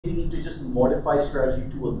we need to just modify strategy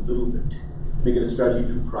 2 a little bit, make it a strategy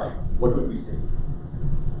 2 prime, what would we say?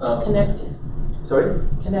 Connected. Sorry?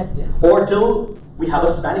 Connected. Or till we have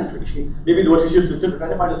a spanning tree. Maybe what we should, instead of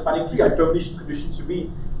trying to find a spanning tree, our termination condition should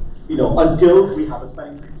be, until we have a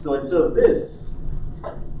spanning tree. So instead of this,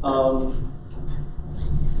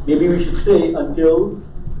 maybe we should say until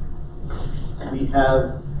we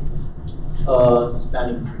have a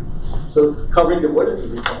spanning tree. So covering the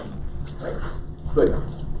vertices is fine, right? Good.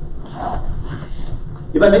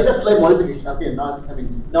 If I make that slight modification, okay, now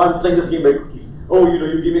I'm playing this game very quickly. Oh,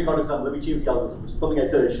 you give me a counterexample, let me change the algorithm, which is something I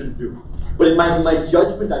said I shouldn't do. But in my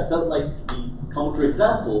judgment, I felt like the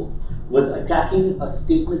counterexample was attacking a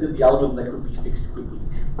statement in the algorithm that could be fixed quickly.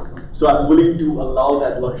 So I'm willing to allow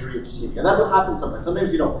that luxury of changing. And that will happen sometimes.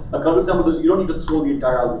 Sometimes, a counterexample is you don't need to throw the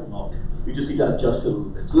entire algorithm out. You just need to adjust it a little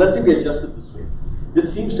bit. So let's say we adjust it this way.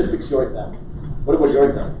 This seems to fix your example. What about your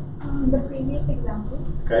example? The previous example.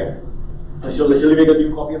 Okay. Shall we make a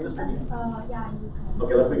new copy of this maybe? Yeah.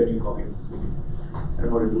 Okay, let's make a new copy of this maybe. I don't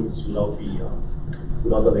know how to do this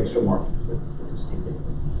without the extra markings, but we'll just take it.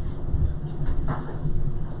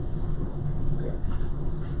 Okay.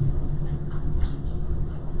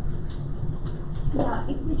 Yeah,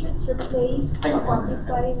 if we just replace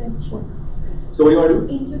 45 and 2. So what do you want to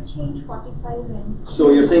do? Interchange 45 and 2. So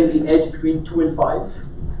you're saying the edge between 2 and 5?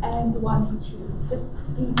 And 1 and 2. Just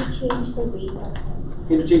interchange the weight of them.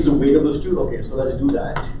 Interchange the weight of those two? Okay, so let's do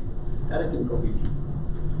that. That I can probably do.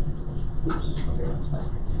 Oops, okay, that's fine.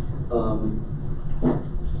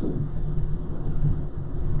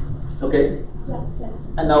 Okay. Yeah, that's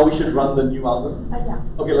it. And now we should run the new algorithm? Yeah.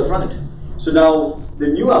 Okay, let's run it. So now the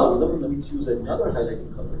new algorithm, let me choose another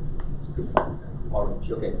highlighting color.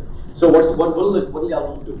 Orange, okay. So what will the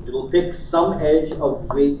algorithm do? It'll pick some edge of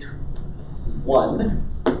weight 1.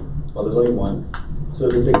 Well, there's only one. So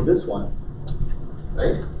it'll pick this one,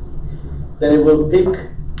 right? Then it will pick,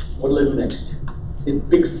 what will I do next? It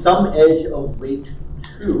picks some edge of weight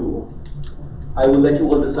 2. I will let you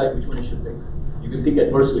all decide which one you should pick. You can pick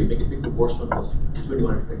adversely, make it pick the worst one first. Which one do you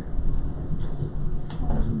want to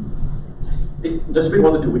pick? Just pick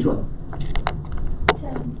one or two, which one?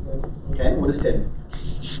 10. 10? What is 10?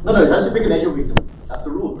 No, it has to pick an edge of weight 2. That's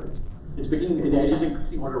the rule, right? It's picking an edges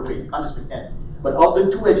increasing order of weight. You can't just pick 10. But of the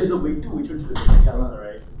 2 edges of weight 2, which one should it pick? Yeah,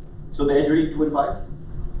 right. So the edge rating 2 and 5?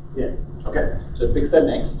 Yeah. Okay. So it picks that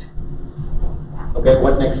next. Okay,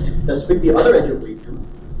 what next? Let's pick the other edge of weight 2.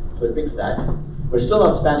 So it picks that. We're still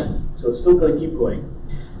not spanning, so it's still going to keep going.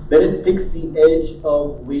 Then it picks the edge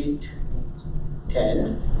of weight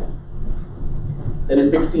 10. Then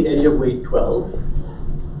it picks the edge of weight 12.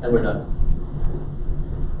 And we're done.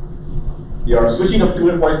 Your switching of 2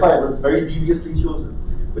 and 45 was very deviously chosen,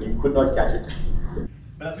 but you could not catch it.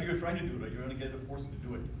 But that's what you're trying to do, right? You're going to get the force to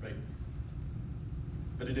do it, right?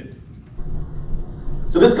 But it didn't.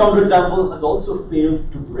 So this counterexample has also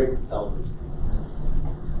failed to break this algorithm.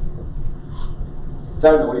 So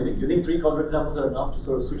I don't know, what do you think? Do you think 3 counterexamples are enough to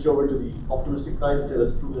sort of switch over to the optimistic side and say,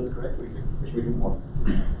 let's prove that's correct? What do you think? Or should we do more?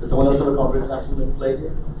 Does someone else have a counterexample in play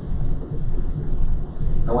here?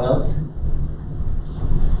 No one else?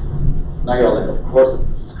 Now you're all like, of course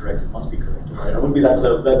this is correct, it must be correct. Right? I wouldn't be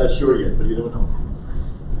that sure yet, but you don't know.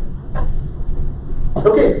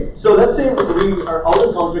 Okay, so let's say we are out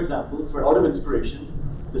of counterexamples, we're out of inspiration.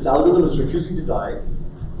 This algorithm is refusing to die,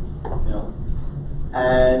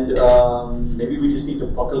 and maybe we just need to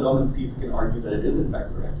buckle down and see if we can argue that it is in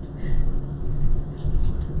fact correct.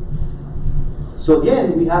 So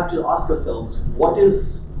again, we have to ask ourselves, what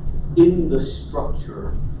is in the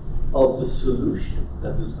structure of the solution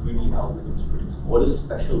that this greedy algorithm is producing? What is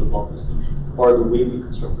special about the solution, or the way we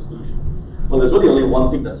construct the solution? Well, there's really only one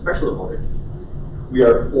thing that's special about it. We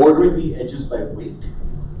are ordering the edges by weight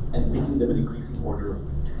and picking them in increasing order of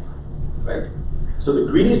weight, right? So the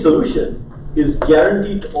greedy solution is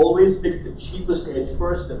guaranteed to always pick the cheapest edge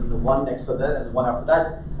first, and the one next to that, and the one after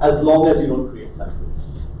that, as long as you don't create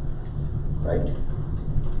cycles, right?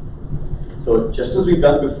 So just as we've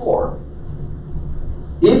done before,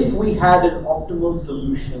 if we had an optimal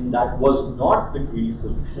solution that was not the greedy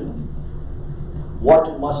solution,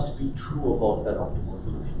 what must be true about that optimal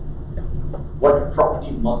solution? What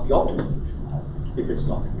property must the optimal solution have if it's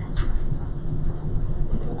not the greedy solution?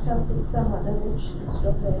 It must have put some other edge instead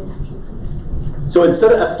of the edge. So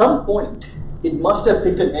instead, at some point, it must have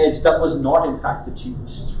picked an edge that was not in fact the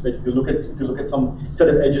cheapest. Right? If you look at some set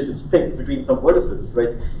of edges it's picked between some vertices,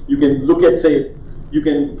 right? You can look at, say, you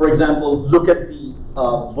can, for example, look at the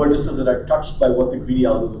vertices that are touched by what the greedy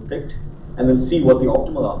algorithm picked, and then see what the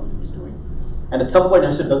optimal algorithm is doing. And at some point, it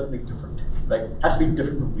has to do something different, right? It has to be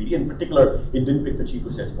different from greedy. In particular, it didn't pick the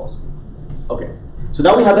cheapest edge possible. Okay. So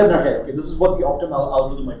now we have that in our head. Okay, this is what the optimal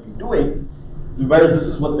algorithm might be doing, whereas this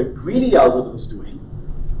is what the greedy algorithm is doing.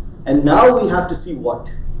 And now we have to see what?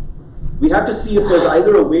 We have to see if there's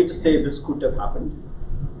either a way to say this could have happened,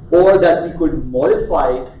 or that we could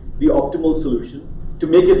modify the optimal solution to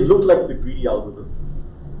make it look like the greedy algorithm,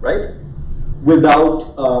 right?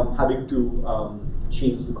 Without having to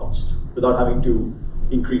change the cost, without having to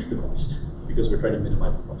increase the cost, because we're trying to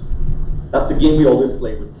minimize the cost. That's the game we always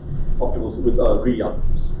play with optimals, with greedy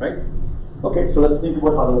algorithms, right? Okay, so let's think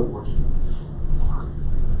about how that would work.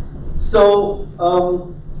 So,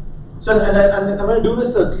 and I'm going to do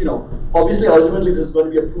this as, obviously, ultimately, this is going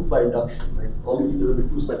to be a proof by induction, right? All these things will be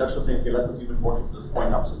proofs by induction, saying, okay, let's assume it works at this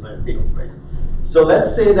point, up, so then it fails, right? So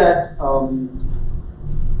let's say that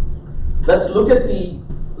let's look at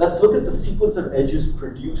the sequence of edges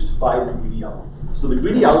produced by the greedy algorithm. So the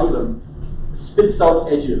greedy algorithm spits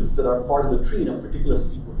out edges that are part of the tree in a particular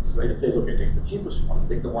sequence, right? It says, okay, take the cheapest one,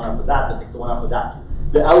 take the one after that, then take the one after that.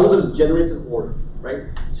 The algorithm generates an order, right?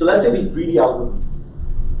 So let's say the greedy algorithm,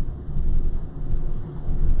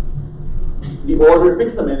 the order it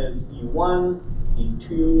picks them in is E1, E2,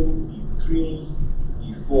 E3,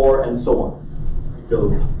 E4, and so on. Until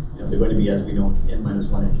they're going to be, as we know, n-1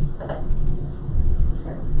 edges.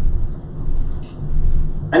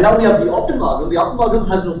 And now we have the optimal algorithm. The optimal algorithm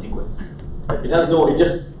has no sequence. Right? It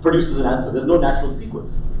just produces an answer. There's no natural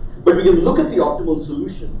sequence. But we can look at the optimal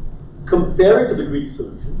solution, compare it to the greedy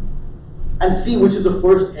solution, and see which is the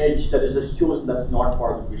first edge that is just chosen that's not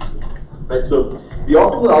part of the greedy solution. Right? So the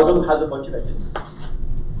optimal algorithm has a bunch of edges.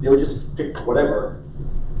 They would just pick whatever.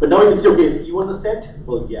 But now you can say, okay, is E1 in the set?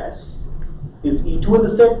 Well, yes. Is E2 in the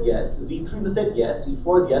set? Yes. Is E3 in the set? Yes.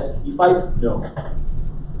 E4 is yes. E5? No.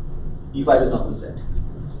 E5 is not in the set.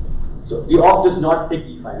 So the op does not pick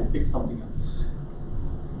E5, it picks something else.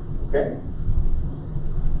 Okay?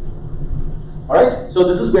 Alright, so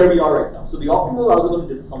this is where we are right now. So the optimal algorithm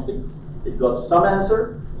did something. It got some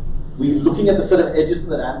answer. We're looking at the set of edges in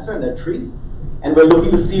that answer in that tree, and we're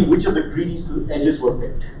looking to see which of the greedy edges were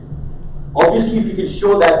picked. Obviously, if you can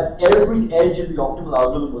show that every edge in the optimal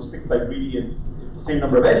algorithm was picked by greedy and it's the same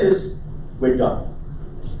number of edges, we're done.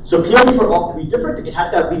 So clearly for opt to be different, it had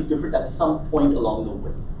to have been different at some point along the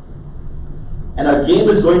way. And our game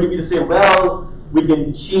is going to be to say, well, we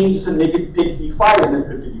can change this and make it pick E5 and then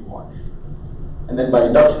continue on. And then by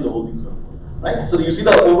induction, the whole thing's going to work. Right? So you see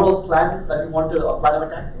the overall plan that we want to plan of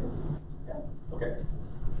attack? Yeah. Okay.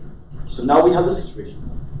 So now we have the situation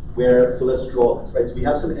where, so let's draw this, right? So we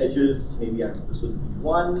have some edges, maybe this was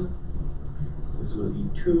E1, this was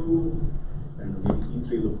E2, and maybe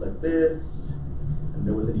E3 looked like this, and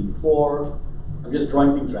there was an E4. I'm just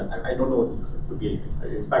drawing things around. I don't know what it looks like. It could be anything.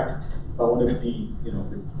 In fact, if I wanted to be, a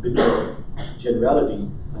bit of generality,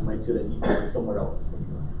 I might say that E4 is somewhere else.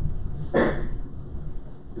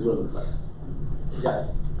 This is what it looks like. Yeah.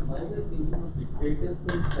 Why is it iterative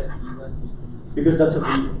things that E1, because that's what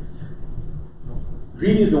greedy is.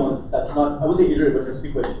 Greedy is the one that's not, I would say iterative, but it's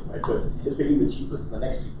sequential, right? So it's picking the cheapest, the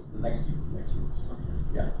next cheapest, the next cheapest, the next cheapest.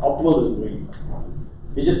 Yeah, optimal doesn't do anything.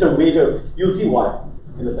 It's just a way to, you'll see why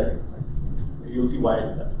in a second. You'll see why I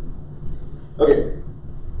did that. Okay.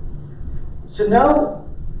 So now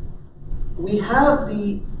we have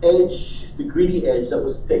the edge, the greedy edge that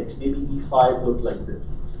was picked. Maybe E5 looked like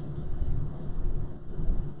this.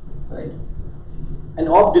 Right? And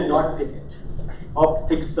opt did not pick it. Opt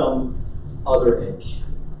picked some other edge.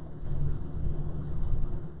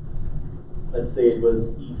 Let's say it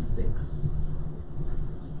was E6.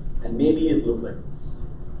 And maybe it looked like this.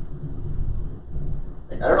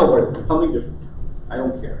 Right? I don't know what, it's something different. I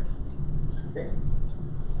don't care. Okay?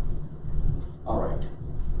 Alright.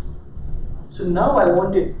 So now I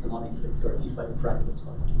want it, not E6 or E5 prime, let's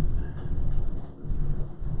call it.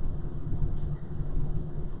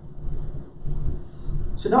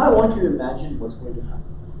 So now I want you to imagine what's going to happen.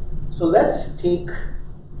 So let's take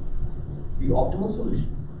the optimal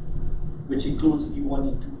solution, which includes E1,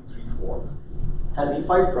 E2, E3, 4, has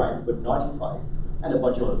E5 prime, but not E5, and a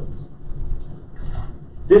bunch of others.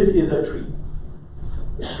 This is a tree.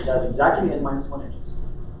 It has exactly n-1 edges.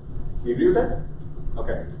 Do you agree with that?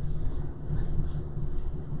 Okay.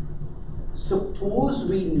 Suppose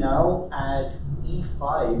we now add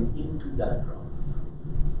E5 into that graph.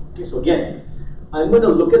 Okay, so again, I'm going to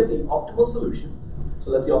look at the optimal solution.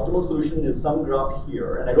 So that the optimal solution is some graph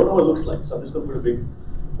here, and I don't know what it looks like, so I'm just going to put a big,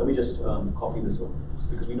 let me just copy this over,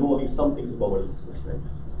 because we know only some things about what it looks like, right?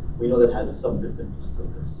 We know that it has some bits and pieces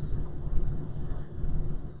of this.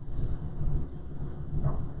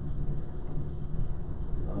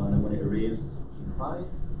 And I'm going to erase E5,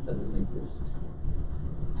 that doesn't exist.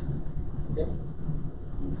 Okay.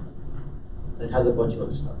 And it has a bunch of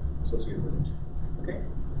other stuff associated with it. Okay?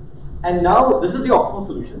 And now this is the optimal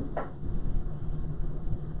solution.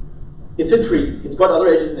 It's a tree. It's got other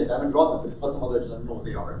edges in it. I haven't drawn them, but it's got some other edges. I don't know what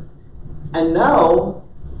they are. And now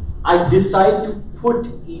I decide to put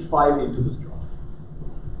E5 into this graph.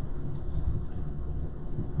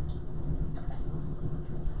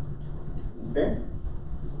 Okay?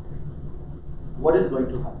 What is going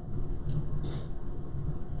to happen?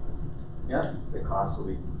 Yeah? The cost will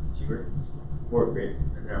be cheaper. More great.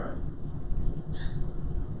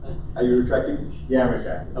 Are you retracting? Yeah, I'm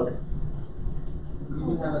retracting. Okay. We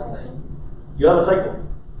will have a sign. You have a cycle.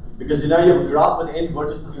 Because now you have a graph with n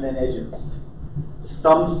vertices and n edges.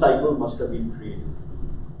 Some cycle must have been created.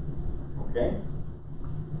 Okay?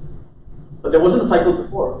 But there wasn't a cycle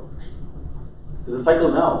before. There's a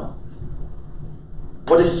cycle now.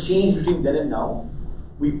 What has changed between then and now?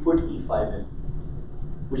 We put E5 in.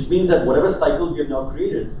 Which means that whatever cycle we have now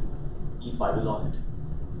created, E5 is on it.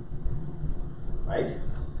 Right?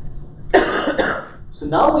 So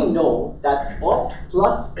now we know that opt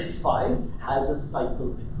plus E5 has a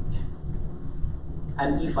cycle in it.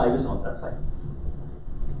 And E5 is on that cycle.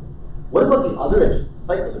 What about the other edges of the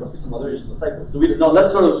cycle? There must be some other edges of the cycle. So now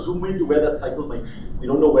let's sort of zoom into where that cycle might be. We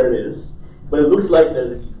don't know where it is, but it looks like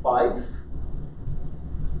there's an E5,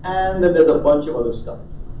 and then there's a bunch of other stuff.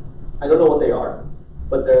 I don't know what they are,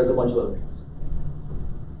 but there's a bunch of other things.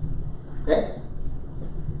 Okay?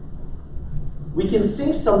 We can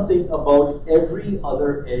say something about every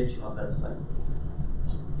other edge on that cycle.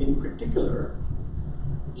 In particular,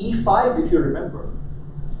 E5, if you remember,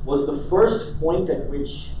 was the first point at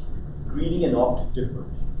which greedy and opt differed.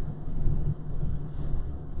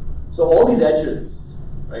 So all these edges,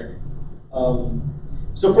 right?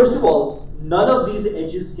 So first of all, none of these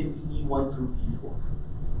edges can be E1 through E4.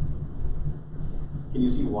 Can you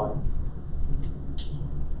see why?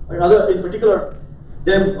 In particular,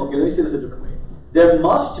 okay, let me say this a different way. There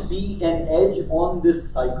must be an edge on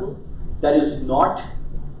this cycle that is not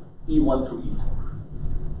E1 through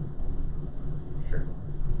E4. Sure.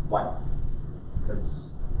 Why?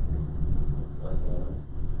 Because I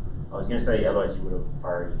was going to say otherwise you would have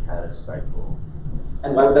already had a cycle.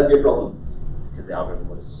 And why would that be a problem? Because the algorithm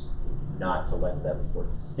would have not selected that before.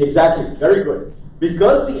 Exactly, very good.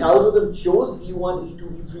 Because the algorithm chose E1, E2,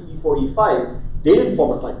 E3, E4, E5, they didn't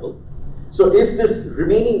form a cycle. So if this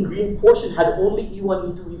remaining green portion had only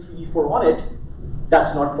E1, E2, E3, E4 on it,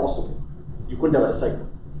 that's not possible. You couldn't have had a cycle.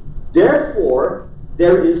 Therefore,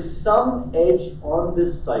 there is some edge on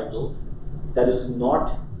this cycle that is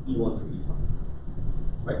not E1 through E5.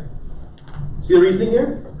 Right? See the reasoning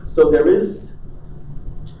here? So there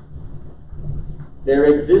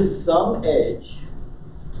exists some edge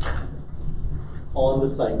on the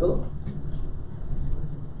cycle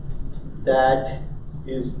that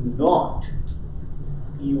is not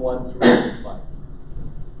E1 through E5.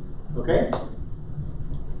 Okay?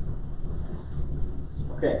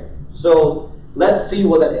 Okay, so let's see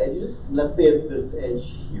what that edge is. Let's say it's this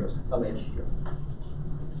edge here, some edge here.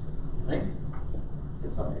 Right?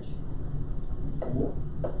 It's some edge.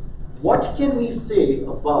 What can we say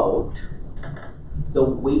about the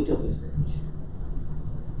weight of this edge?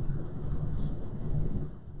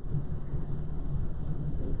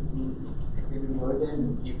 Maybe more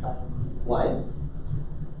than E5. Why?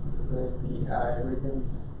 The algorithm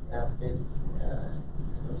takes a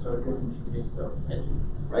certain list of edges.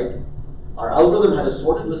 Right? Our algorithm had a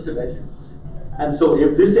sorted list of edges. And so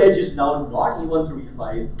if this edge is now not E1 through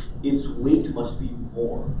E5, its weight must be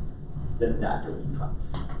more than that of E5,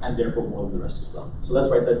 and therefore more than the rest as well. So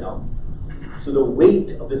let's write that down. So the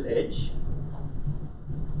weight of this edge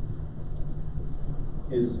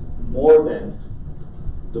is more than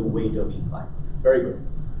the weight of E5. Very good.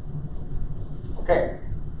 Okay.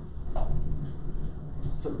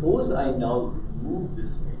 Suppose I now remove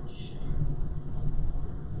this edge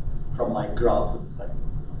from my graph of the cycle.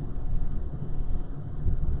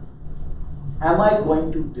 Am I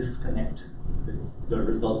going to disconnect the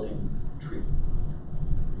resulting tree?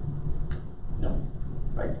 No,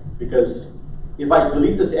 right? Because if I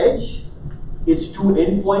delete this edge, its two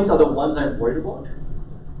endpoints are the ones I'm worried about,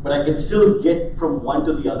 but I can still get from one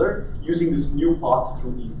to the other using this new path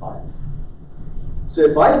through E5. So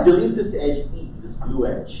if I delete this edge E, this blue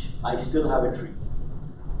edge, I still have a tree.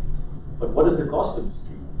 But what is the cost of this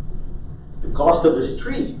tree? The cost of this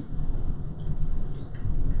tree.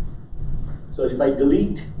 So if I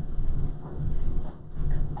delete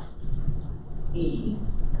E,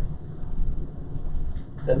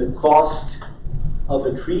 then the cost of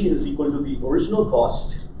the tree is equal to the original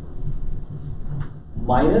cost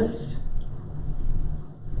minus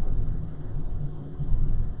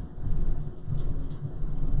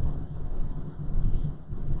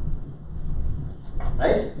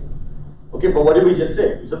right? Okay, but what did we just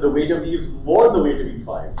say? We said the weight of E is more than the weight of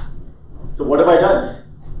E5. So what have I done?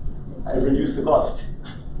 I've reduced the cost.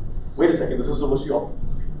 Wait a second, this was supposed to be all.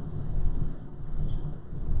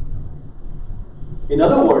 In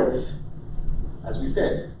other words, as we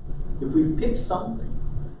said, if we pick something,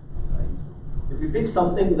 right? If we pick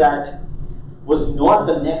something that was not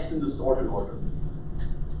the next in the sorted order,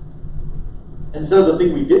 instead of the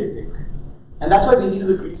thing we did pick, and that's why we needed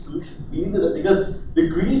the greedy solution. We needed it because the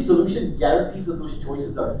greedy solution guarantees that those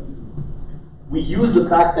choices are feasible. We use the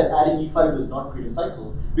fact that adding E5 does not create a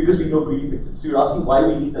cycle because we know greedy picked it. So you're asking why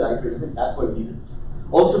we need that iterative, that's why we need it.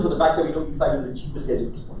 Also for the fact that we know E5 is the cheapest edge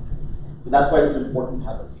at this point. So that's why it was important to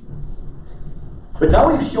have a sequence. But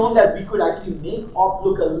now we've shown that we could actually make op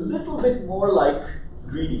look a little bit more like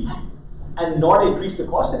greedy and not increase the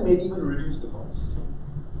cost and maybe even reduce the cost.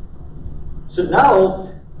 So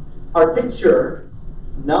now our picture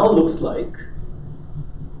now looks like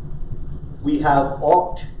we have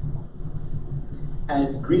opt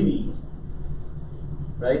and greedy,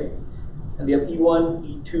 right? And we have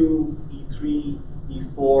E1, E2, E3,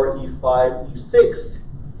 E4, E5, E6.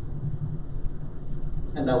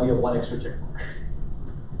 And now we have one extra check mark.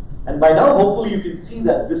 And by now, hopefully, you can see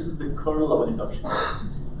that this is the kernel of an induction.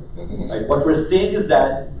 Right? What we're saying is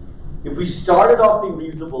that if we started off being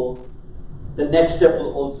reasonable, the next step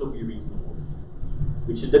will also be reasonable.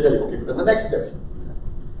 Which should tell you, okay, but the next step.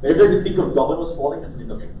 Every time you think of dominoes falling, that's an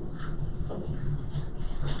induction proof.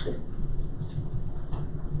 Okay.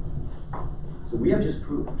 So we have just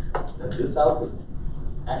proved that this algorithm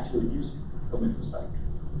actually gives you a Milnor factor.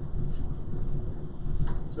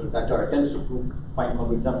 So in fact, our attempts to find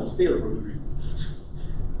counterexamples fail for a good reason.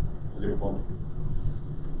 As they were born.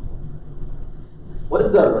 What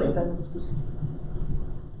is the running time of this procedure?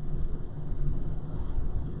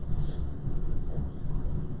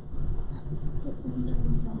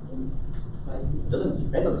 It doesn't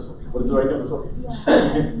depend on the sorting. What is the running time of the sorting?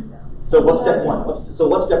 Yeah. So what's step one? What's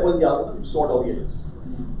step one in the algorithm? Sort all the edges.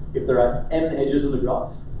 If there are n edges in the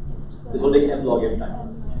graph, this will take m log n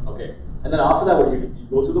time. Okay. And then after that, what do you do? You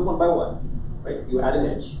go through them one by one, right? You add an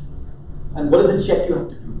edge. And what is the check you have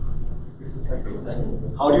to do? It's a cycle.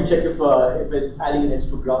 How do you check if adding an edge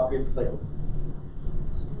to a graph creates a cycle?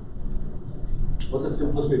 What's the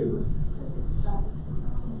simplest way to do this?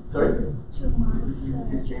 Sorry?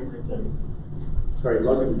 Sorry, a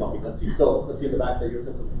lot of people talking. Let's see. So let's see in the back there. You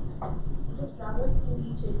said something. Just traverse through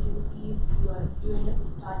each edge and see if you end up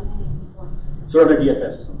starting at any point. Sort of a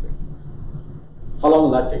DFS or something. How long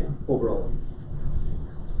will that take overall?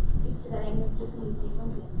 If that end up just in the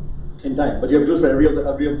sequence, In time, but you have to do this for every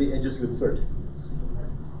of the edges you insert.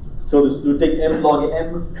 So this will take m log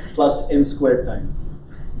m plus n squared time.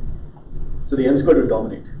 So the n squared will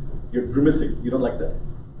dominate. You're grimacing. You don't like that.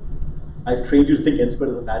 I've trained you to think n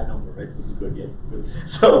squared is a bad number, right? So this is good. Yes, good.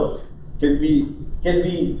 So can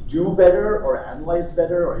we do better or analyze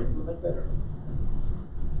better or implement better?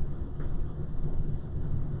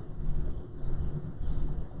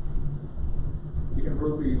 You can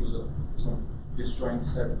probably use some disjoint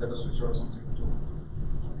set that is switch or something too.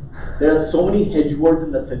 There are so many hedge words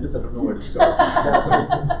in that sentence, I don't know where to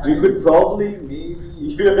start. We could probably,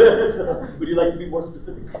 maybe, would you like to be more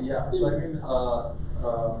specific? Yeah, so I mean,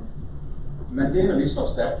 maintain a list of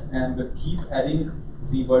set and keep adding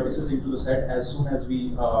the vertices into the set as soon as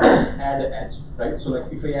we add an edge, right? So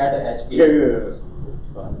like if I add an edge, Yeah.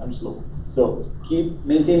 I'm slow. So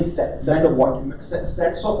maintain sets of what?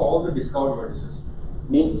 Sets of all the discovered vertices.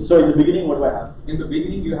 So in the beginning, what do I have? In the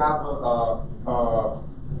beginning, you have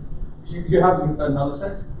you have a null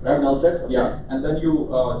set, right? Null set? Okay. Yeah, and then you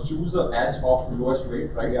choose the edge of lowest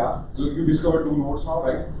weight, right? Yeah. So you discover 2 nodes now,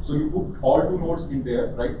 right? So you put all 2 nodes in there,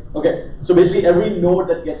 right? Okay. So basically, every node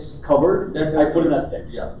that gets covered, That I put in that set.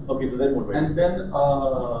 Yeah. Okay. So then what do I do? And then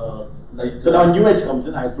like So now a new edge comes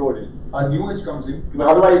in, I throw it in. a new edge comes in. But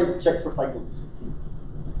how do I check for cycles?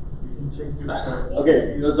 You can check if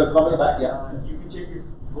Okay. There's a comment in the back. Yeah. you can check if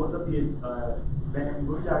both of the when I'm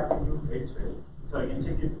going to add a new edge file, so I can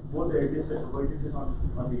check if both the edges vertices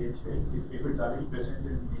on the edge file if it's already present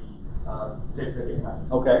in the set that I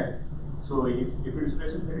have. Okay. So if it is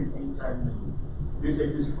present, then it means this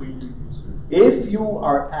edge is going to be used. If you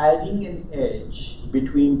are adding an edge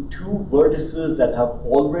between 2 vertices that have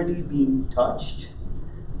already been touched,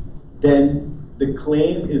 then the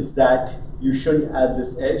claim is that you shouldn't add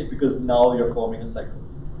this edge because now you're forming a cycle.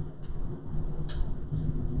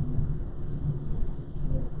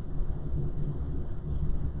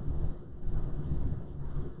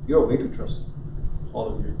 You're way too trusting,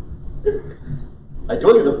 all of you. I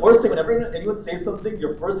told you, the first thing, whenever anyone says something,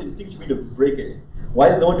 your first instinct should be to break it. Why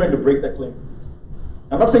is no one trying to break that claim?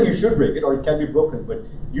 I'm not saying you should break it or it can be broken, but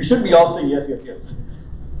you should be all saying yes, yes, yes.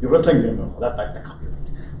 You're first like, no, that can't be right.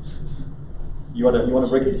 You wanna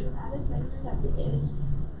break it? That is like that the edge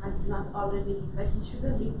has not already, but you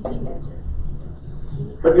shouldn't be repeating edges.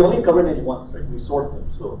 But we only cover an edge once, right? We sort them,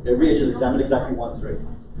 so every edge is examined exactly once, right?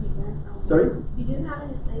 Sorry? We didn't have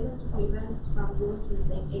a statement to prevent from going to the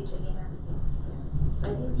same edge again and again. So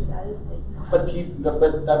I think that is like. But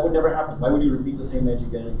that would never happen. Why would you repeat the same edge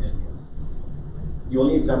again and again? You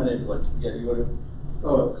only examine it once. Yeah, you would.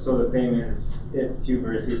 Oh, so the thing is, if two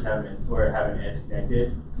vertices have an edge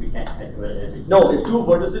connected, we can't connect to that edge. No, if two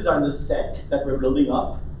vertices are in the set that we're building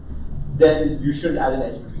up, then you shouldn't add an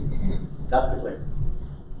edge between them. That's the claim.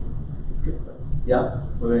 Yeah?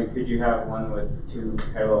 Well then, could you have one with two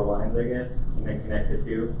parallel lines, I guess, and then connect the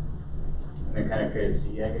two, and then kind of create a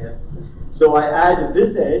C, I guess? So I add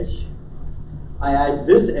this edge, I add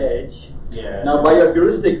this edge. Yeah. Now by your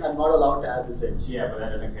heuristic, I'm not allowed to add this edge. Yeah, but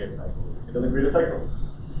that doesn't create a cycle. It doesn't create a cycle.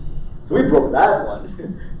 So we broke that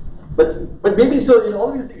one. but maybe so in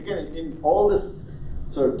all these things, again, in all this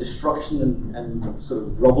sort of destruction and sort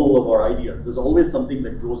of rubble of our ideas, there's always something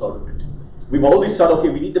that grows out of it. We've always thought, okay,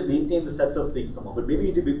 we need to maintain the sets of things somehow, but maybe we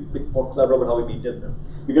need to be a bit more clever about how we maintain them.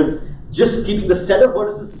 Because just keeping the set of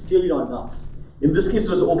vertices is clearly not enough. In this case, it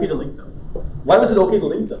was okay to link them. Why was it okay to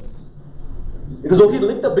link them? It was okay to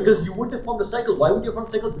link them because you wouldn't have formed a cycle. Why would you form a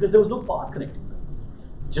cycle? Because there was no path connecting them.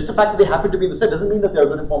 Just the fact that they happen to be in the set doesn't mean that they're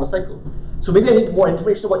going to form a cycle. So maybe I need more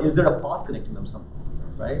information about, is there a path connecting them somehow,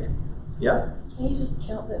 right? Yeah? Can you just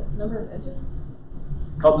count the number of edges?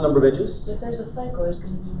 Count the number of edges? If there's a cycle, there's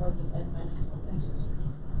going to be more than n minus 1 edges.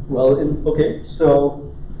 Well, okay,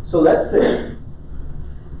 so let's say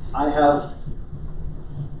I have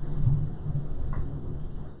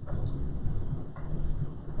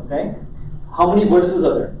okay. How many vertices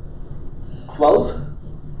are there? 12.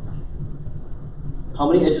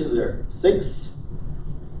 How many edges are there? 6.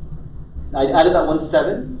 I added that one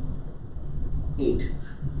 7. 8.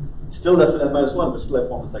 Still less than n minus 1, but still I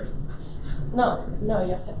form a cycle. No,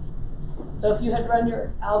 you have to. So if you had run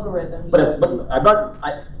your algorithm. But I'm not.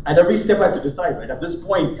 At every step I have to decide, right? At this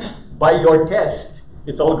point, by your test,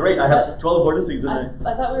 it's all great. I have 12 vertices in there.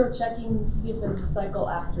 I thought we were checking to see if there was a cycle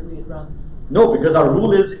after we had run. No, because our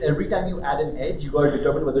rule is every time you add an edge, you got to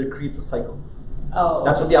determine whether it creates a cycle. Oh.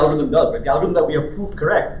 That's what the algorithm does, right? The algorithm that we have proved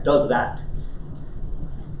correct does that.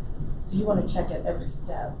 So you want to check at every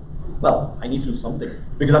step. Well, I need to do something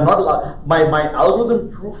because I'm not allowed. My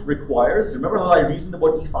algorithm proof requires. Remember how I reasoned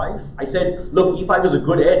about E5? I said, look, E5 is a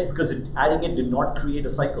good edge because adding it did not create a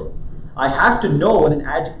cycle. I have to know when an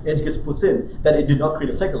edge gets put in that it did not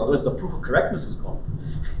create a cycle. Otherwise, the proof of correctness is gone.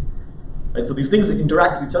 Right? So these things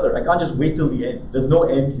interact with each other. I can't just wait till the end. There's no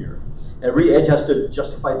end here. Every edge has to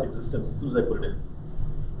justify its existence as soon as I put it in.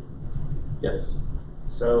 Yes.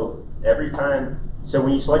 So every time, so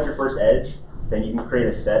when you select your first edge, then you can create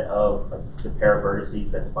a set of the pair of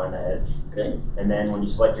vertices that define the edge. Okay. And then when you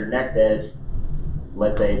select your next edge,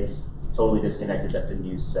 let's say it's totally disconnected, that's a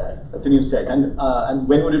new set. That's a new set. And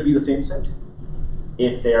when would it be the same set?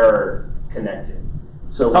 If they're connected.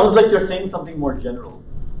 So it sounds like you're saying something more general.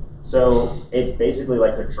 So it's basically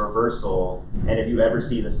like a traversal, and if you ever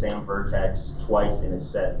see the same vertex twice in a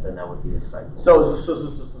set, then that would be a cycle.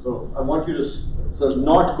 So I want you to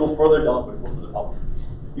not go further down, but go further up.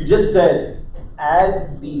 You just said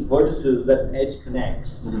add the vertices that an edge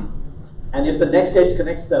connects, and if the next edge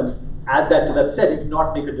connects them, add that to that set. If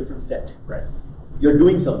not, make a different set. Right. You're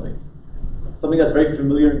doing something that's very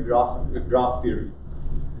familiar in graph theory.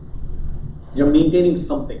 You're maintaining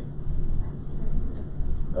something.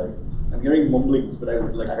 I'm hearing mumblings, but I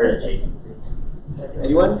would like. I heard adjacency.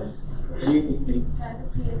 Anyone? Any? Try to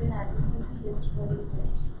create an adjacency list for each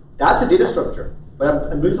edge. That's a data structure, but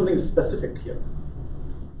I'm doing something specific here.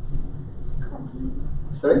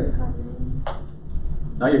 Sorry?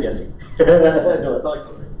 Now you're guessing. No, it's not like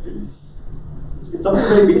covering. It's something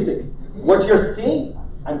very basic. What you're saying,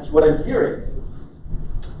 and what I'm hearing is,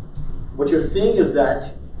 what you're saying is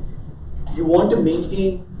that you want to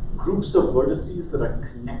maintain groups of vertices that are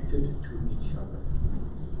connected to each other.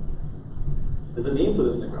 There's a name for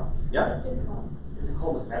this in the graph. Yeah? Is it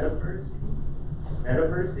called a metaverse?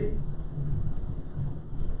 Metaverse?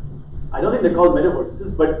 I don't think they're called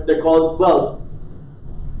metaverses, but they're called, well,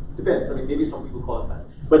 depends. I mean, maybe some people call it that.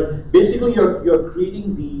 But basically, you're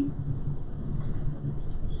creating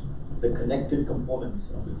the connected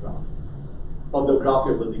components of the graph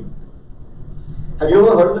you're building. Have you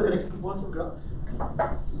ever heard of the connected components of graph?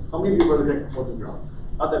 How many of you heard of the connected components of graph?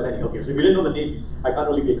 Not that many. Okay, so if you didn't know the name, I can't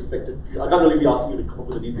really be asking you to come up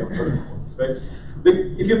with a name you haven't heard of before. right?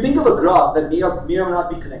 If you think of a graph that may or not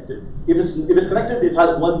be connected, if it's connected, it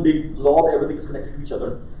has one big blob, everything is connected to each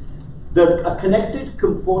other. A connected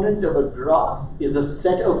component of a graph is a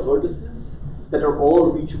set of vertices that are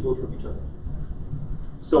all reachable from each other.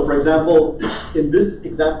 So for example, in this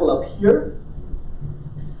example up here,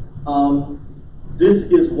 this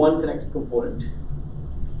is one connected component.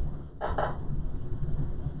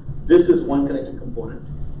 This is one connected component.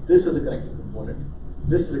 This is a connected component.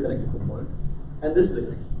 This is a connected component. And this is a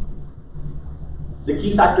connected component. The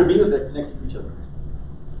key factor being that they're connected to each other.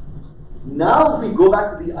 Now if we go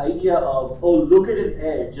back to the idea of, oh, look at an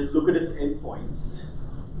edge and look at its endpoints.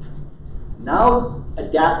 Now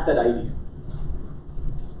adapt that idea.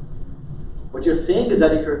 What you're saying is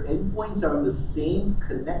that if your endpoints are on the same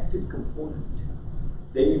connected component,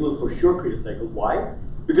 then you will for sure create a cycle. Why?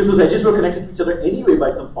 Because those edges were connected to each other anyway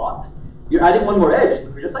by some path. You're adding one more edge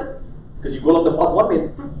to create a cycle. Because you go along the path one way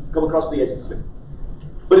and come across the edge this way.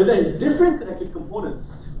 But if they're in different connected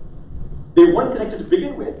components, they weren't connected to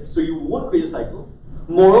begin with, so you won't create a cycle.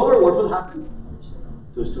 Moreover, what will happen?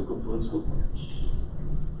 Those two components will merge.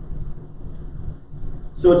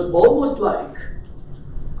 So it's almost like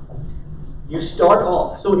you start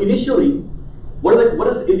off. So initially, what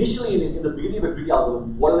is initially in the beginning of a greedy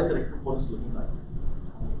algorithm? What are the connected components looking like?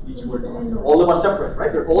 Each word. All of them are separate,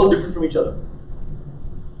 right? They're all different from each other.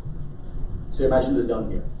 So imagine this down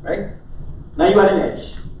here, right? Now you add an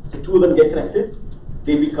edge. So two of them get connected.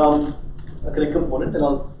 They become a connected component, and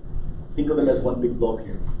I'll think of them as one big blob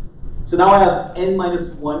here. So now I have n minus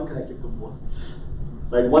 1 connected components.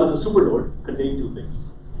 Right? One is a super node containing two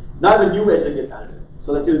things. Now I have a new edge that gets added in.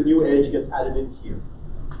 So let's say the new edge gets added in here.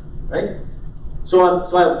 Right? So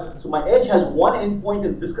my edge has one endpoint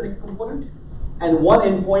in this connected component and one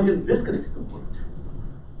endpoint in this connected component.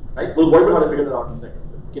 Right? We'll worry about how to figure that out in a second.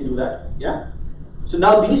 We can do that. Yeah? So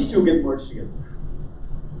now these two get merged together.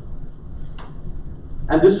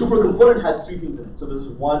 And this super component has three things in it. So this is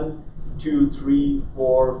 1, 2, 3,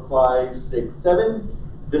 4, 5, 6, 7.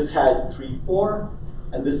 This had 3, 4,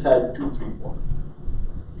 and this had 2, 3, 4.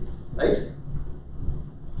 Right?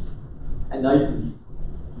 And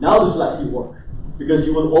now this will actually work. Because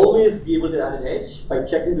you will always be able to add an edge by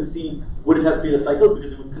checking to see would it have created a cycle,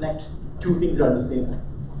 because it would connect two things that are in the same line.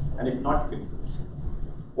 And if not, you can do it.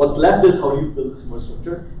 What's left is how do you build this merge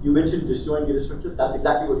structure. You mentioned disjoint data structures. That's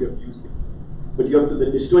exactly what you have to use here. But you have to, the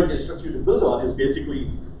disjoint data structure to build on is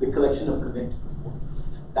basically the collection of connected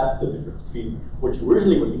components. That's the difference between what you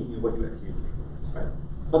originally were thinking and what you actually did. Right?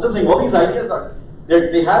 That's what I'm saying. All these ideas are,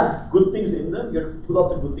 they have good things in them. You have to pull out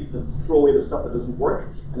the good things and throw away the stuff that doesn't work,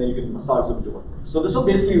 and then you can massage them into what works. So this will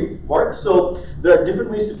basically work. So there are different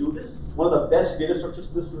ways to do this. One of the best data structures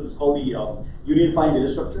for this is called the union-defined data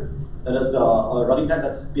structure. That has a running time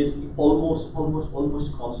that's basically almost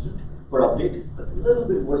constant per update, but a little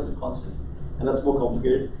bit worse than constant. And that's more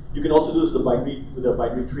complicated. You can also do this with a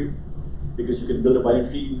binary tree, because you can build a binary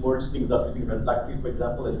tree, merge things up using red black tree, for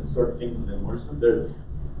example, and insert things and then merge them.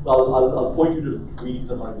 I'll point you to readings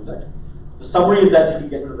on how to do that. The summary is that you can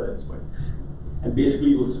get rid of that n squared, and basically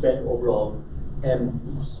you will spend overall m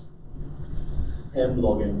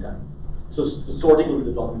log n time. So the sorting will be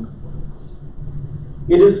the dominant components.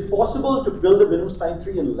 It is possible to build a minimum spanning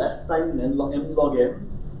tree in less time than m log n.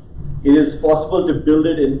 It is possible to build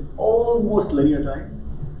it in almost linear time,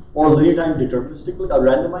 or linear time deterministically,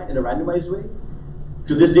 in a randomized way.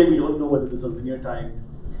 To this day, we don't know whether there's a linear time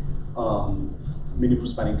minimum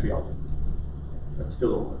spanning tree out there. That's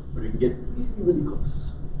still over, but we can get really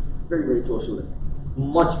close, very close to linear,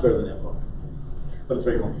 much better than m log. But it's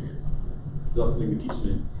very complicated. It's also something we teach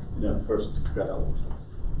in the first grad algorithm.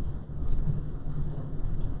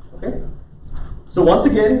 Okay. So once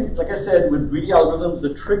again, like I said, with greedy algorithms,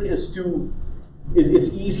 the trick is it's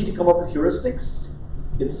easy to come up with heuristics.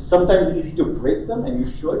 It's sometimes easy to break them, and you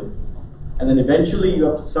should. And then eventually you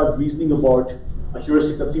have to start reasoning about a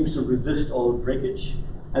heuristic that seems to resist all breakage,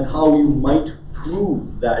 and how you might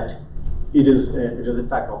prove that it is in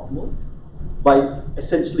fact optimal by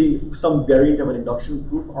essentially some variant of an induction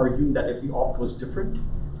proof, arguing that if the opt was different,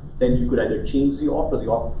 then you could either change the opt, or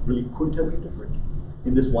the opt really couldn't have been different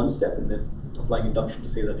in this one step, and then applying induction to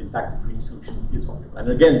say that in fact the greedy solution is optimal.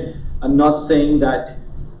 And again, I'm not saying that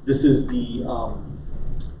this is the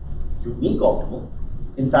unique optimal.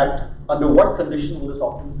 In fact, under what condition will this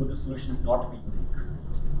solution not be unique?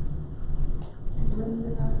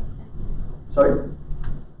 Sorry?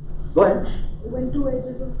 Go ahead. When two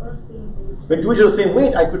edges are same weight. When two edges are the same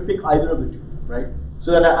weight, I could pick either of the two, right?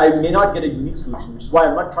 So then I may not get a unique solution, which is why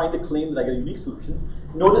I'm not trying to claim that I get a unique solution.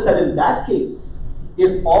 Notice that in that case,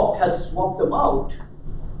 if opt had swapped them out,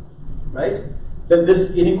 right, then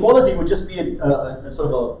this inequality would just be a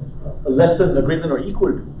sort of a less than, a greater than or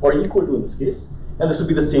equal to in this case, and this would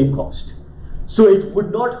be the same cost. So it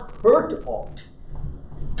would not hurt Opt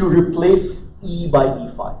to replace E by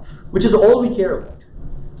E5, which is all we care about,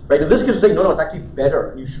 right? In this case, we're saying, no, it's actually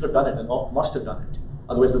better, you should have done it, and Opt must have done it,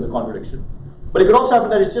 otherwise there's a contradiction. But it could also happen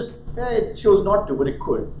that it's just, it chose not to, but it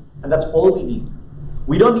could, and that's all we need.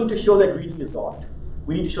 We don't need to show that greedy is Opt,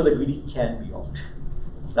 we need to show that greedy can be Opt.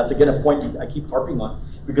 That's again a point I keep harping on,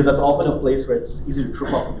 because that's often a place where it's easy to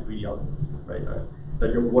trip up with the greedy algorithm, right?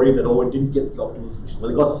 That you're worried that, oh, it didn't get the optimal solution.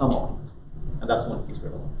 Well, it got some optimal, and that's one case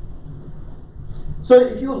where it was. So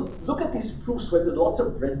if you look at these proofs, where there's lots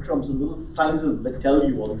of breadcrumbs and little signs that tell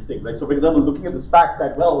you all these things, right? So for example, looking at this fact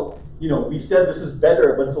that, well, you know, we said this is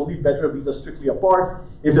better, but it's only better if these are strictly apart.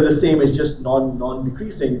 If they're the same, it's just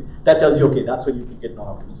non-decreasing. That tells you, okay, that's when you can get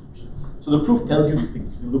non-optimal solutions. So the proof tells you these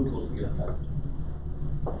things if you look closely at that.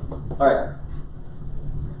 All right.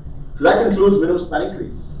 So that concludes minimum spanning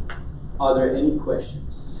trees. Are there any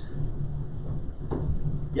questions?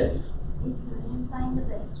 Yes. Is union find the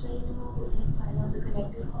best way to find out the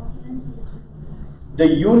connective components, or this is The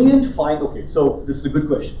union find, okay, so this is a good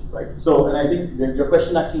question, right? So, and I think your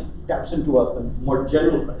question actually taps into a more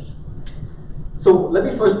general question. So let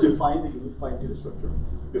me first define the union find data structure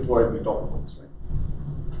before we talk about this, right?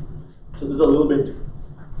 So this is a little bit,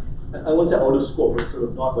 I won't say out of scope, but sort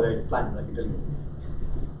of not what I planned, but I can tell you.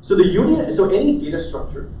 So the union, so any data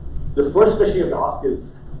structure, the first question you have to ask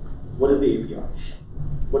is, what is the API?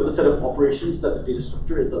 What are the set of operations that the data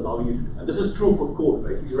structure is allowing you to do? And this is true for code,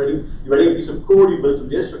 right? You're writing a piece of code, you build some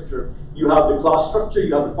data structure, you have the class structure,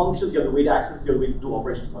 you have the functions, you have the way to access, you have the way to do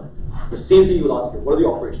operations on it. The same thing you will ask here. What are the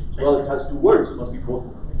operations? Well, it has two words, so it must be both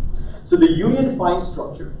of them. Right? So the union find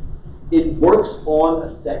structure, it works on a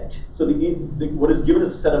set. So what is given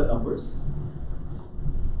is a set of numbers,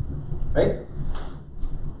 right?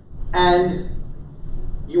 And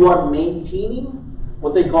you are maintaining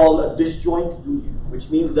what they call a disjoint union, which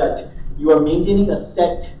means that you are maintaining a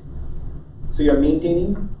set. So you're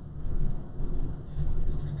maintaining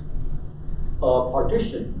a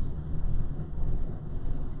partition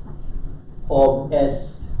of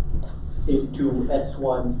S into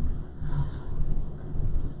S1.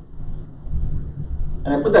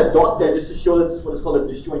 And I put that dot there just to show that's what is called a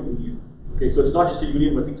disjoint union. Okay, so it's not just a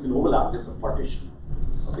union where things can overlap, it's a partition.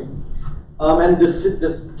 Okay. And this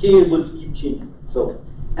K will keep changing. So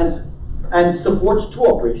and supports two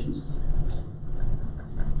operations.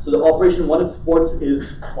 So the operation one it supports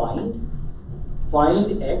is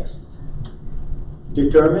find X,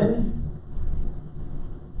 determine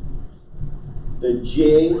the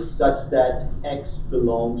J such that X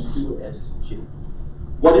belongs to Sj.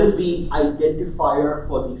 What is the identifier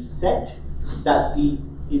for the set that the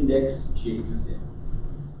index J is in?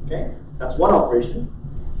 Okay, that's one operation.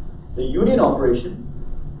 The union operation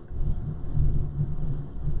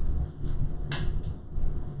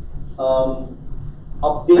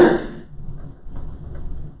update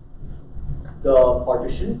the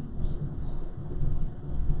partition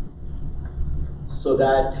so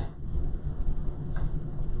that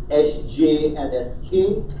Sj and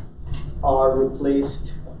Sk are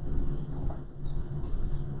replaced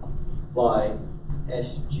by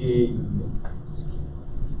Sj union Sk.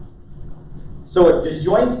 So a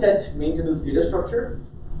disjoint set maintenance data structure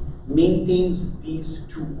maintains these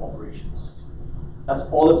two operations. That's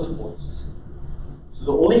all it supports. So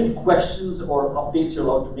the only questions or updates you're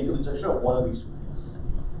allowed to make of the structure are one of these two things.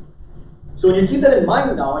 So when you keep that in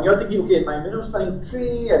mind now, and you're thinking, okay, in my minimum spanning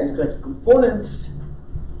tree and these connected components,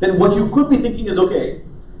 then what you could be thinking is, okay,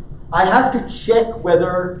 I have to check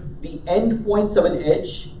whether the endpoints of an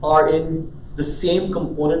edge are in the same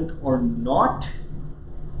component or not,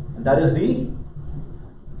 and that is the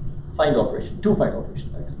find operation, two find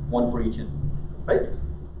operations, right? One for each end, right?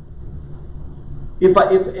 If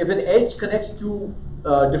an edge connects to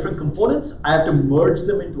different components, I have to merge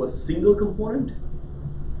them into a single component,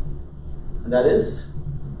 and that is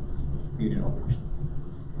union operation,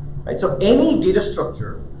 right? So any data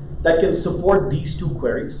structure that can support these two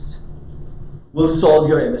queries will solve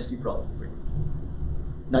your MST problem for you.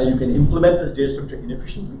 Now you can implement this data structure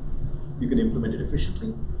inefficiently, you can implement it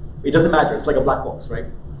efficiently. It doesn't matter, it's like a black box, right?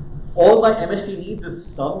 All my MST needs is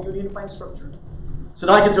some union find structure. So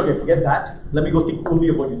now I can say, okay, forget that. Let me go think only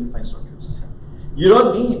about union find structures. You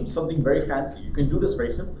don't need something very fancy. You can do this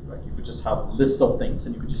very simply, right? You could just have lists of things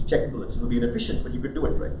and you could just check the list. It'll be inefficient, but you could do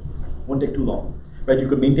it, right? It won't take too long, right? You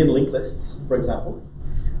could maintain linked lists, for example.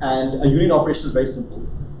 And a union operation is very simple.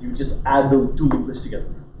 You just add the two linked lists together.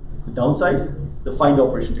 The downside, the find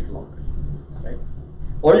operation takes longer, right?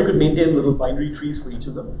 Or you could maintain little binary trees for each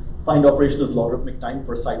of them. Find operation is logarithmic time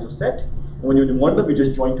per size of set. And when you want them, you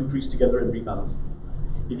just join two trees together and rebalance them.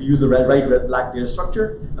 If you use the red-black data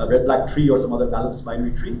structure, a red-black tree or some other balanced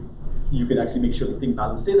binary tree, you can actually make sure the thing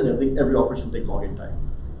balanced stays and every operation will take log n time.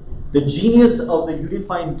 The genius of the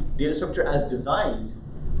unified data structure as designed,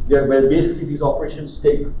 where basically these operations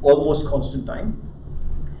take almost constant time,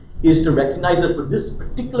 is to recognize that for this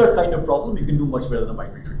particular kind of problem, you can do much better than a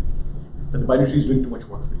binary tree. That the binary tree is doing too much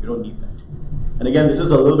work for you. You don't need that. And again, this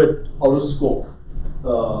is a little bit out of scope.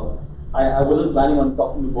 I wasn't planning on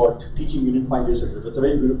talking about teaching unified data structure. It's a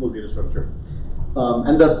very beautiful data structure.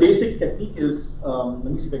 And the basic technique is, let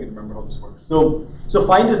me see if I can remember how this works. So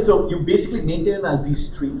find is, so you basically maintain them as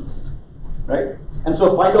these trees, right? And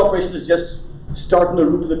so a find operation is just start in the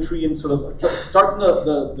root of the tree and sort of start in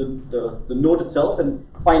the node itself and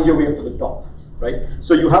find your way up to the top, right?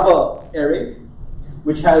 So you have a array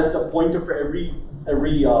which has a pointer for every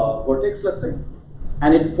vertex, let's say,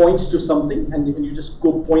 and it points to something, and you just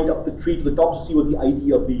go point up the tree to the top to see what the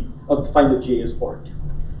ID of find the j is for it.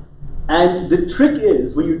 And the trick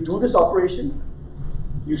is, when you do this operation,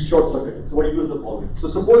 you short circuit it. So what you do is the following. So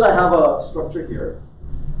suppose I have a structure here.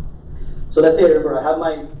 So let's say, remember, I have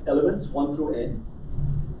my elements 1 through n,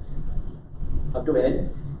 up to n,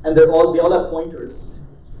 and they all have pointers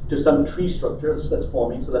to some tree structure that's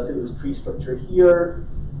forming. So let's say there's a tree structure here,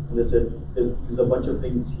 and there's a bunch of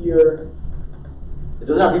things here. It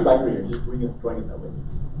doesn't have to be binary, I'm just drawing it that way.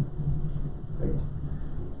 Right?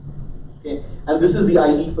 Okay, and this is the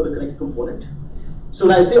ID for the connected component. So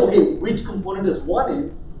when I say, okay, which component is 1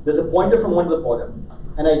 in, there's a pointer from 1 to the bottom,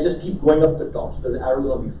 and I just keep going up the top. So there's arrows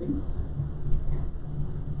on these things.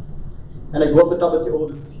 And I go up the top and say, oh,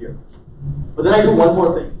 this is here. But then I do one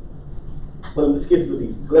more thing. Well, in this case, it was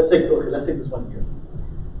easy. So let's take this one here.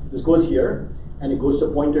 This goes here, and it goes to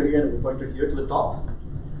a pointer here and a pointer here to the top.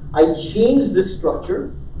 I change this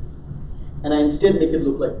structure, and I instead make it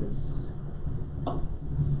look like this.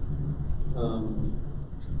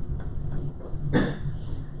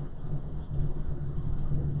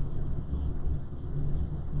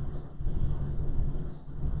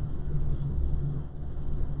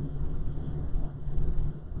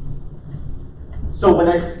 So when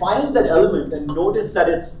I find that element and notice that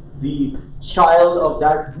it's the child of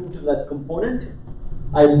that root of that component,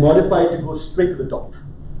 I modify it to go straight to the top.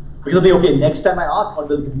 Because I'll be, okay, next time I ask, I'll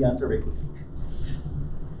get the answer very quickly.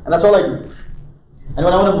 And that's all I do. And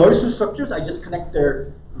when I want to merge two structures, I just connect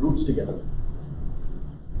their roots together.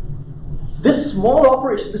 This small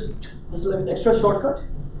operation, this extra shortcut,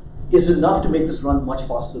 is enough to make this run much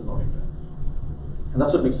faster than log n time. And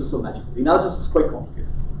that's what makes it so magical. The analysis is quite complicated,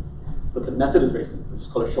 but the method is very simple. It's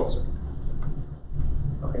called a short circuit.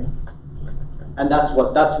 Okay, and that's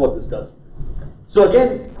what this does. So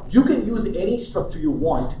again, you can use any structure you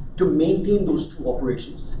want to maintain those two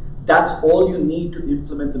operations. That's all you need to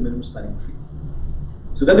implement the minimum spanning tree.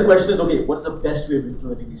 So then the question is, okay, what's the best way of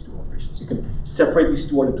implementing these two operations? You can separate these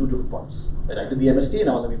two into two different parts. Right? I did the MST,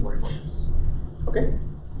 now let me worry about this. Okay.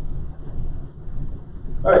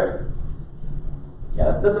 All right.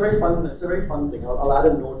 Yeah, that's a very fun. It's a very fun thing. I'll add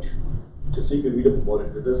a note just so you can read up about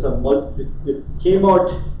it. There's it came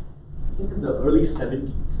out, I think, in the early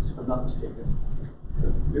 70s, if I'm not mistaken.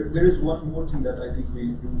 There is one more thing that I think we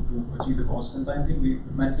do to achieve the constant time thing. We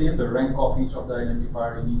maintain the rank of each of the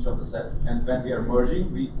identifier in each of the set, and when we are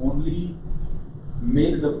merging, we only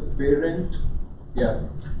make the parent. Yeah.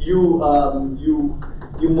 You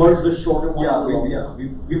merge the shorter one. Yeah.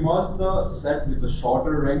 We merge the set with the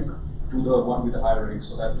shorter rank to the one with the higher rank,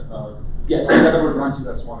 so that yes, that our branches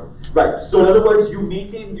are smaller. Right. So in other words, you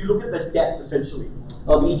look at the depth essentially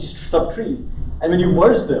of each subtree, and when you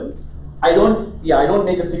merge them, I don't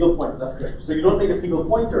make a single pointer. That's correct. So you don't make a single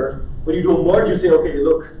pointer. When you do a merge, you say, okay,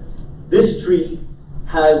 look, this tree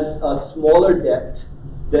has a smaller depth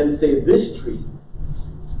than say this tree,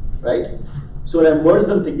 right? So when I merge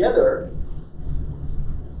them together,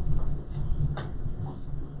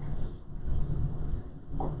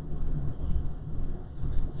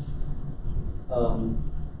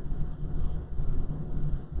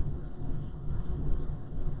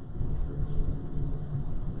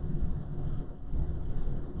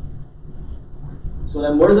 so when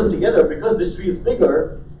I merge them together, because this tree is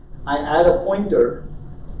bigger, I add a pointer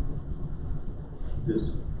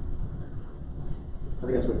this way. I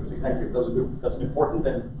think that's what you're saying. Thank you. That's an important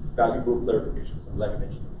and valuable clarification. I'm glad you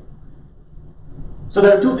mentioned it. So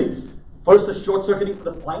there are two things. First, the short circuiting for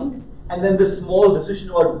the find, and then this small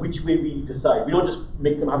decision about which way we decide. We don't just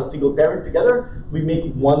make them have a single parent together, we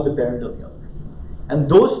make one the parent of the other. And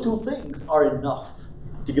those two things are enough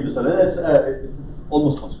to give this. It's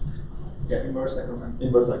almost constant. Yeah, inverse Ackermann.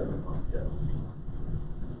 Inverse Ackermann function, yeah.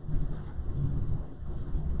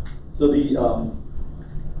 So the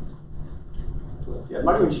so let's see. I'm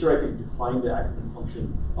not even sure I can define the Ackermann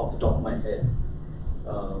function off the top of my head.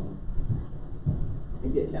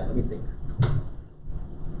 Maybe I can. Let me think.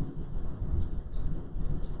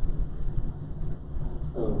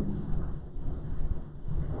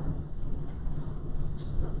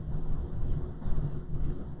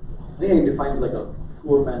 I think I can define like a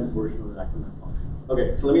poor man's version of an Ackermann function.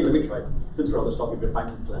 Okay, so let me try it. Since we're all just talking about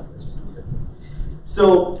finance left, let's just do it.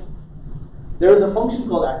 So there is a function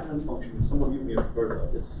called Ackermann's function, which some of you may have heard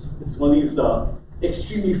of. It's one of these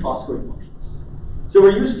extremely fast-growing functions. So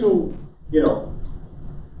we're used to,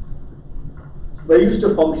 we're used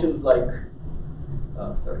to functions like,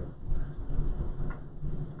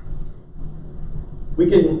 we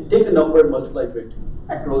can take a number and multiply it by 2.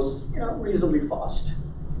 That grows, reasonably fast.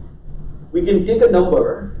 We can take a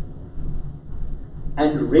number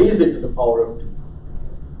and raise it to the power of 2.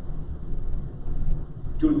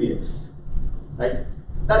 2 to the x, right?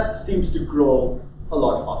 That seems to grow a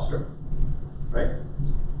lot faster, right?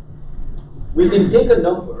 We can take a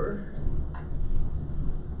number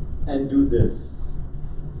and do this.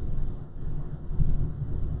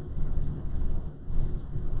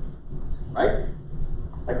 Right?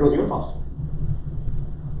 That grows even faster.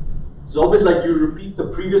 It's always like you repeat the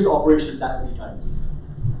previous operation that many times,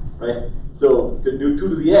 right? So to do 2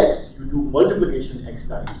 to the x, you do multiplication x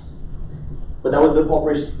times. But that was the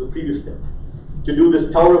operation for the previous step. To do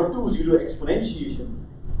this tower of 2's, you do exponentiation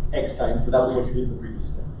x times, but that was what you did in the previous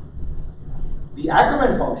step. The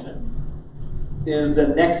Ackermann function is the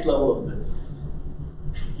next level of this.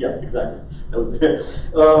 Yeah, exactly. That was it.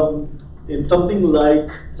 It's something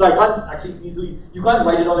like, so I can't actually easily, you can't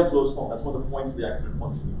write it on in closed form. That's one of the points of the Ackermann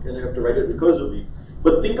function. You kind of have to write it recursively.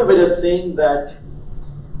 But think of it as saying that,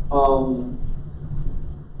 how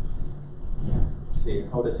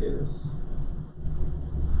to say this?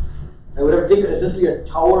 I would have taken essentially a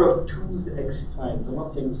tower of 2's x times. I'm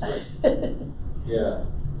not saying this right. Yeah.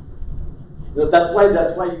 That's why you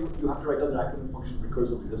have to write down the Ackermann function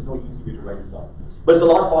recursively. There's no easy way to write it down. But it's a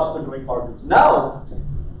lot faster than growing power groups. Now,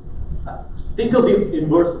 think of the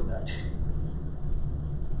inverse of that.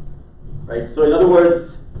 Right? So in other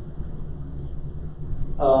words,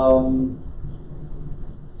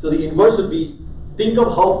 so the inverse would be, think of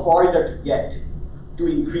how far you have to get to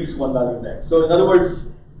increase one value in x. So in other words,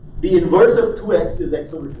 the inverse of 2x is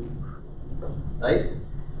x over 2. Right?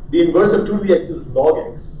 The inverse of 2 to the x is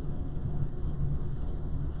log x.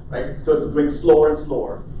 Right? So it's going slower and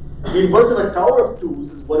slower. The inverse of a tower of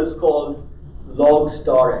 2's is what is called log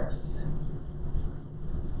star x.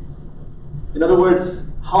 In other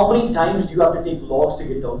words, how many times do you have to take logs to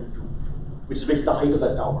get down to 2? Which is basically the height of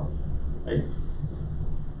that tower. Right?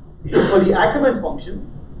 For the Ackermann function,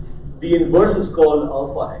 the inverse is called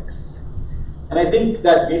alpha x. And I think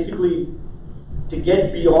that basically to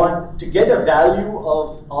get a value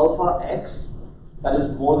of alpha x that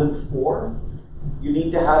is more than 4, you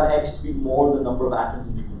need to have x be more than the number of atoms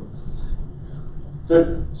in the universe.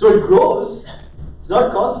 So it grows. It's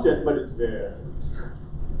not constant, but it's there.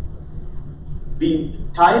 The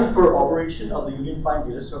time per operation of the union-find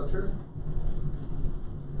data structure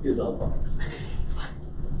is alpha x.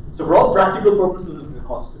 So for all practical purposes, it's a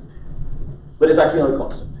constant. But it's actually not a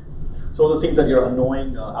constant. So those things that your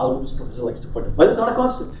annoying algorithms professor likes to put in. But it's not a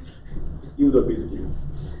constant, even though it basically is.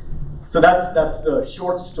 So that's the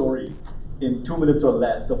short story in 2 minutes or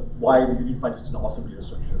less of why the union-find is such an awesome data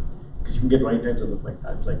structure. Because you can get running times that look like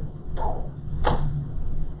that. It's like,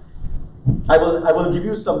 I will give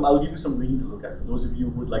you some reading to look at for those of you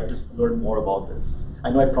who would like to learn more about this. I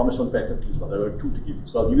know I promised one for FFT as well. There are 2 to give you,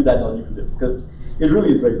 so I'll give you that and I'll give you this because it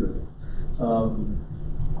really is very good.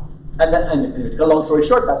 And anyway, to cut a long story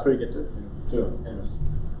short, that's where you get to end.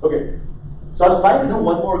 Okay, so I was planning to do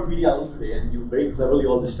one more greedy algorithm today, and you very cleverly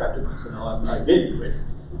all distracted me. So now I did do it.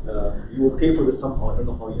 You will pay for this somehow. I don't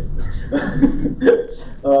know how yet.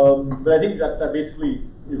 But I think that basically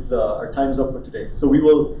is our time's up for today. So we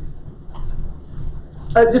will.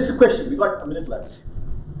 Just a question. We got a minute left.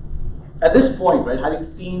 At this point, right, having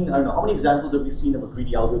seen, I don't know, how many examples have we seen of a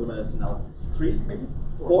greedy algorithm and its analysis? 3, maybe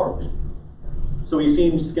 4. So we've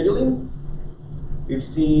seen scheduling. We've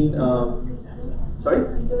seen sorry.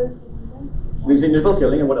 We've seen interval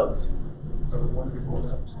scaling, and what else? One before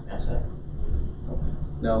that.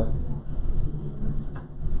 No.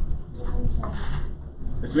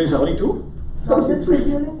 It's been only 2? I thought we said 3.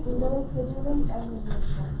 Interval scheduling, and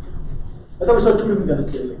I thought we saw 2 different kinds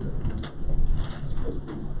of scaling.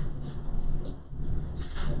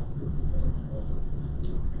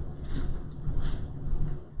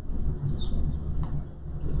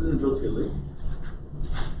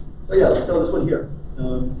 Oh yeah, so this one here.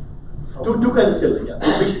 Two kinds of scaling, yeah.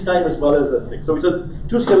 Completion time as well as that thing. So we said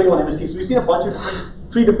two scaling, one MST. So we've seen a bunch of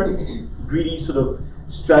three different greedy sort of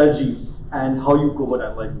strategies and how you go about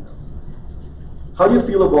analyzing them. How do you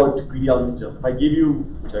feel about greedy algorithms? If I give you,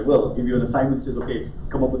 which I will, give you an assignment that says, okay,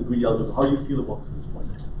 come up with a greedy algorithm. How do you feel about this at this point?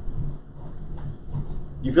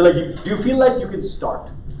 Do you feel like you can start?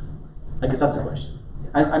 I guess that's the question.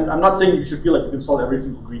 And I'm not saying you should feel like you can solve every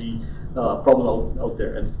single greedy problem out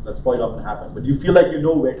there, and that's probably not going to happen. But you feel like you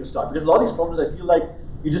know where to start, because a lot of these problems, I feel like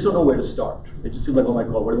you just don't know where to start. It just seems like, oh my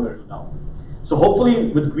god, what am I going to do now? So hopefully,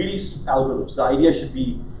 with greedy algorithms, the idea should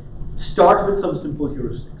be start with some simple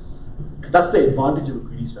heuristics, because that's the advantage of a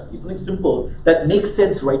greedy strategy. Something simple that makes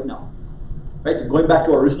sense right now. Right? Going back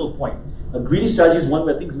to our original point, a greedy strategy is one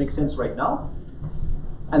where things make sense right now,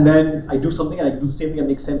 and then I do something and I do the same thing that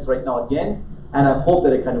makes sense right now again, and I hope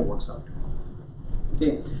that it kind of works out.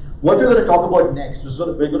 Okay. What we're going to talk about next is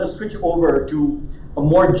we're going to switch over to a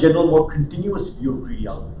more general, more continuous view of greedy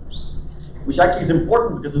algorithms, which actually is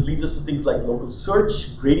important because it leads us to things like local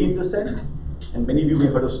search, gradient descent, and many of you may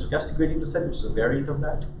have heard of stochastic gradient descent, which is a variant of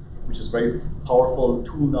that, which is a very powerful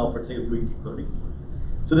tool now for doing deep learning.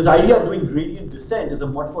 So this idea of doing gradient descent is a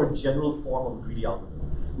much more general form of greedy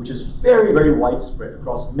algorithm, which is very, very widespread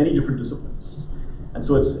across many different disciplines. And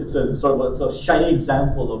so it's a shiny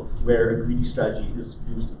example of where a greedy strategy is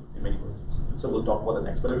used in many places. And so we'll talk about that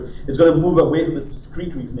next. But it's going to move away from this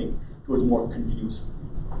discrete reasoning towards more continuous reasoning.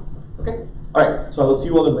 Okay? All right. So I will see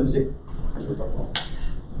you all on Wednesday. And we'll talk about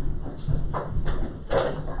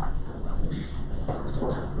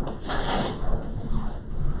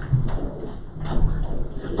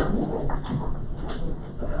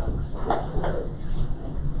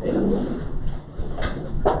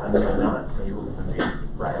I'm not able to make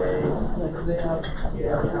Friday.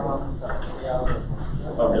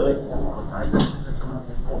 Oh, really? What time?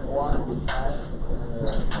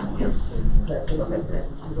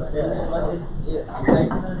 Okay.